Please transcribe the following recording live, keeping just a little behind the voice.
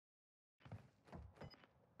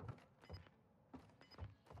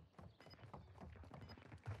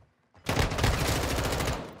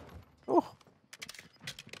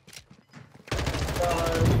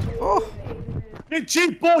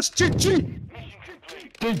GG, boss, GG!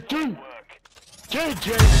 GG!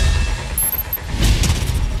 GG!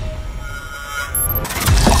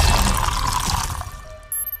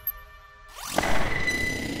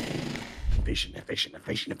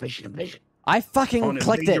 Invasion. I fucking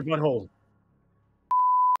clicked it. Your butthole.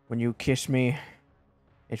 When you kiss me,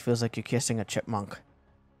 it feels like you're kissing a chipmunk.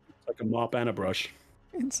 Like a mop and a brush.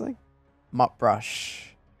 It's like mop brush.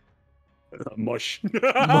 Mush.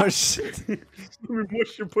 Mush.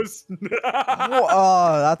 Mush your puss.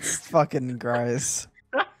 Oh, that's fucking gross.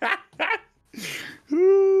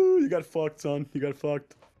 You got fucked, son. You got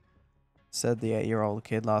fucked. Said the 8-year-old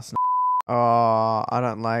kid last night. Oh, I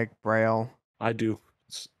don't like Braille. I do.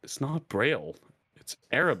 It's not Braille. It's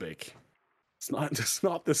Arabic. It's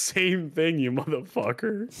not the same thing, you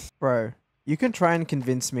motherfucker. Bro, you can try and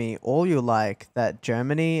convince me all you like that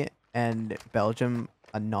Germany and Belgium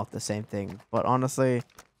are not the same thing, but honestly,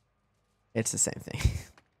 it's the same thing.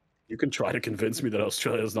 You can try to convince me that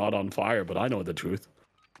Australia's not on fire, but I know the truth.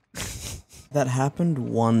 That happened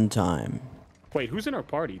one time. Wait, who's in our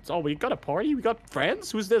party? Oh, we got a party? We got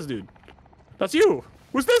friends? Who's this dude? That's you!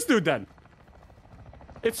 Who's this dude then?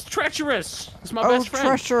 It's Treacherous! It's my best friend.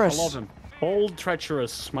 Treacherous! I love him. Old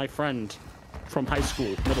Treacherous, my friend. From high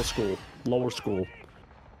school, middle school, lower school,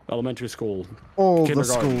 elementary school, All the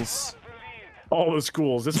kindergarten. schools. All the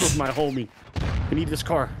schools. This was my homie. We need this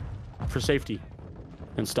car for safety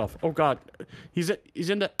and stuff. Oh god, he's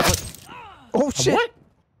in the. Oh shit! What?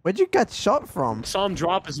 Where'd you get shot from? Saw him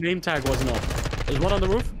drop. His name tag wasn't up. There's one on the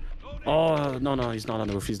roof. Oh no, he's not on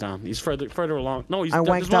the roof. He's down. He's further along. No, he's. I There's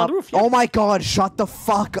wanked one on up. the roof. Yeah. Oh my god! Shut the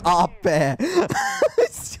fuck up, bear.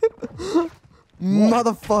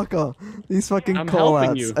 Motherfucker! These fucking I'm helping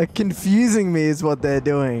callouts you. are confusing me. Is what they're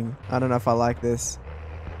doing. I don't know if I like this.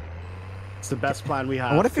 It's the best plan we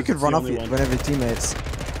have. What if you could run off one one of your teammates?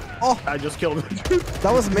 Oh, I just killed him.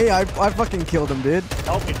 that was me. I fucking killed him, dude.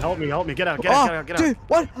 Help me! Get out! Oh, dude,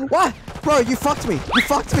 what? What? Bro, you fucked me. You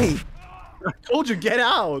fucked me. I told you, get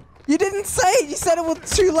out! You didn't say it. You said it was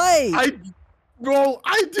too late. Bro,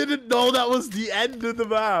 I didn't know that was the end of the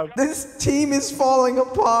map. This team is falling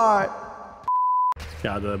apart.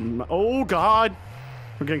 Yeah, oh god,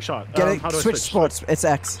 we're getting shot. Get it. How do I Switch sports. It's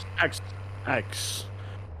X. X.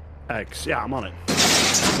 Yeah, I'm on it.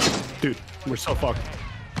 Dude, we're so fucked.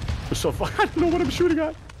 We're so fucked. I don't know what I'm shooting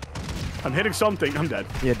at. I'm hitting something. I'm dead.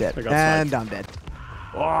 You're dead. I got And sniped. I'm dead.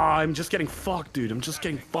 Oh, I'm just getting fucked, dude. I'm just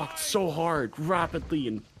getting fucked so hard, rapidly,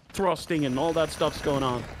 and thrusting, and all that stuff's going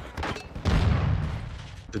on.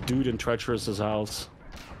 The dude in Treacherous's house,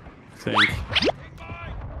 I think.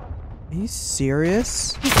 Are you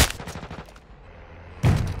serious?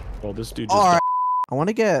 Well, this dude just Alright. I want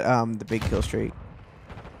to get the big kill streak.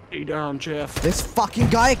 Hey down, Jeff. This fucking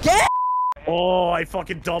guy again! Oh, I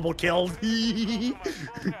fucking double killed. Oh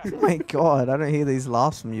my god, I don't hear these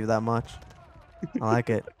laughs from you that much. I like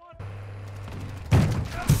it.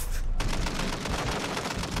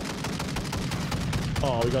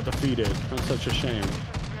 Oh, we got defeated. That's such a shame.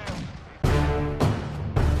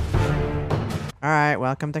 Alright,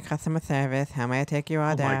 welcome to customer service. How may I take your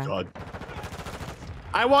order? Oh my god.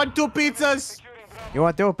 I want 2 pizzas! You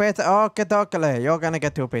want 2 pizzas? Okay, dokele. You're gonna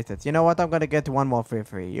get 2 pizzas. You know what? I'm gonna get 1 more for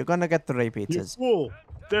free. You're gonna get 3 You pizzas. fool.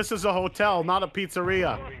 This is a hotel, not a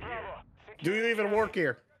pizzeria. Do you even work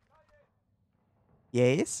here?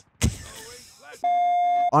 Yes.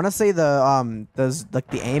 Honestly, there's like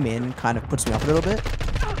the aim in kind of puts me off a little bit.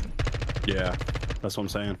 Yeah, that's what I'm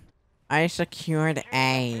saying. I secured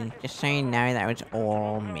A, just so you know that was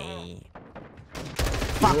all me.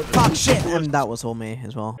 Fuck, shit! And that was all me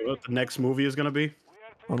as well. You know what the next movie is gonna be?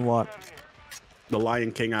 On what? The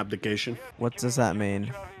Lion King abdication. What does that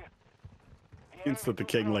mean? It's that the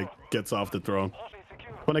king, like, gets off the throne.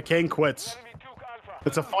 When a king quits.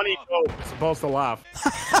 It's a funny joke. You're supposed to laugh.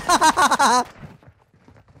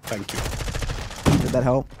 Thank you. Did that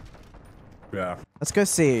help? Yeah. Let's go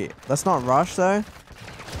see. Let's not rush though.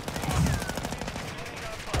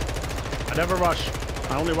 I never rush.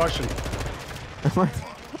 I only Russian.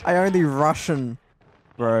 I only Russian,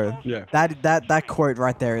 bro. Yeah. That quote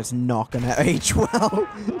right there is not gonna age well.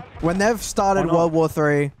 When they've started World War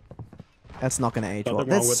III, that's not gonna age well. Nothing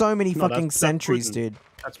wrong There's with- so many No, fucking that's centuries, Putin. dude.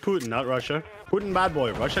 That's Putin, not Russia. Putin, bad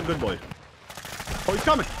boy. Russia, good boy. Oh, he's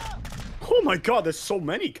coming. Oh my god, there's so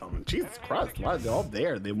many coming. Jesus Christ. Why are they all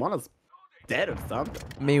there? They want us dead or something.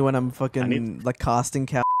 Me when I'm fucking like casting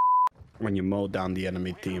cow. When you mow down the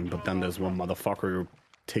enemy team, but then there's one motherfucker who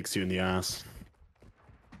takes you in the ass.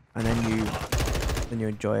 And then you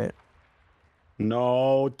enjoy it.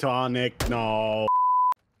 No, Tonic, no.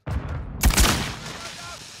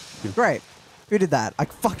 Great. Who did that? I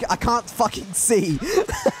can't fucking see.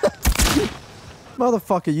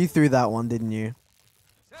 Motherfucker, you threw that one, didn't you?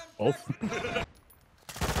 Oh.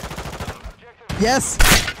 Yes!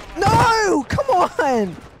 No! Come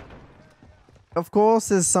on! Of course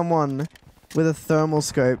there's someone with a thermal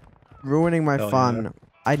scope ruining my fun. Yeah.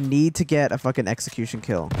 I need to get a fucking execution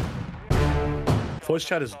kill. Voice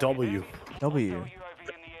chat is W. W.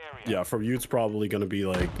 Yeah, from you it's probably gonna be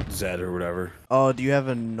like Z or whatever. Oh, do you have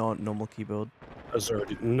a normal keyboard?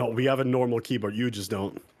 No, we have a normal keyboard. You just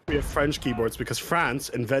don't. We have French keyboards because France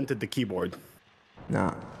invented the keyboard.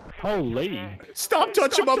 Nah. Holy. Stop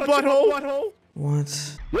touching my butthole!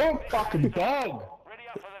 What? You're a fucking dog.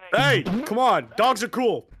 Hey, come on. Dogs are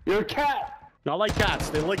cool. You're a cat. Not like cats.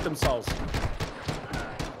 They lick themselves.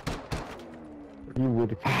 You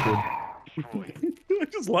would if you I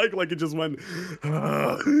just like it just went.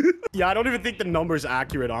 Yeah, I don't even think the number's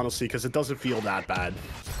accurate, honestly, because it doesn't feel that bad.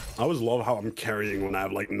 I always love how I'm carrying when I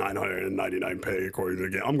have like 999 pay according to the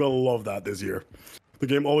game. I'm gonna love that this year. The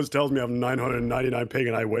game always tells me I have 999 ping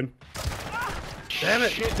and I win. Damn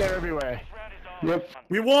it! Shit, they're everywhere. Yep.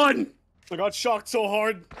 We won! I got shocked so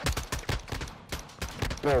hard.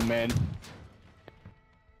 Oh man.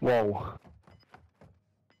 Whoa.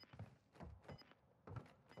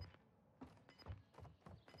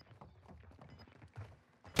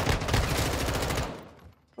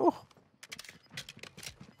 Oh.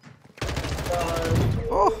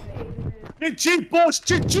 Oh. GG, boss!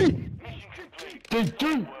 GG!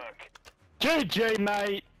 GG. GG,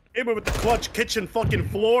 mate. Hit me with the clutch kitchen fucking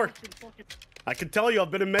floor. I can tell you,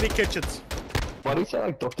 I've been in many kitchens. Why do you sound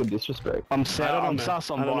like Dr. Disrespect? I'm I don't know, I'm man. sus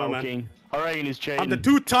on I don't know, Viral man. King. I reckon he's cheating. I'm the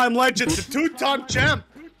two-time legend, the two-time champ.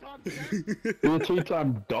 You're a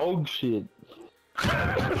two-time dog shit.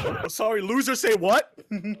 Sorry, loser say what?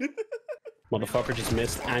 Motherfucker just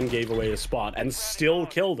missed and gave away a spot and still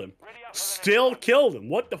killed him. Still killed him.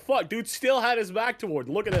 What the fuck? Dude still had his back toward.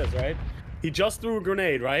 Look at this, right? He just threw a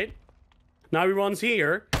grenade, right? Now he runs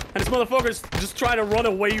here, and this motherfucker's just trying to run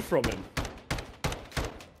away from him.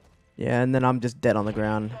 Yeah, and then I'm just dead on the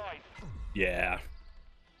ground. Yeah.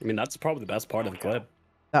 I mean, that's probably the best part of the clip.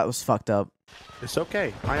 That was fucked up. It's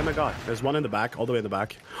okay. I am a god. There's one in the back, all the way in the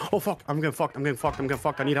back. Oh, fuck. I'm getting fucked. I'm getting fucked. I'm getting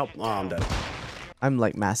fucked. I need help. Oh, I'm dead. I'm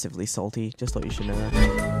like massively salty. Just thought you should know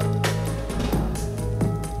that.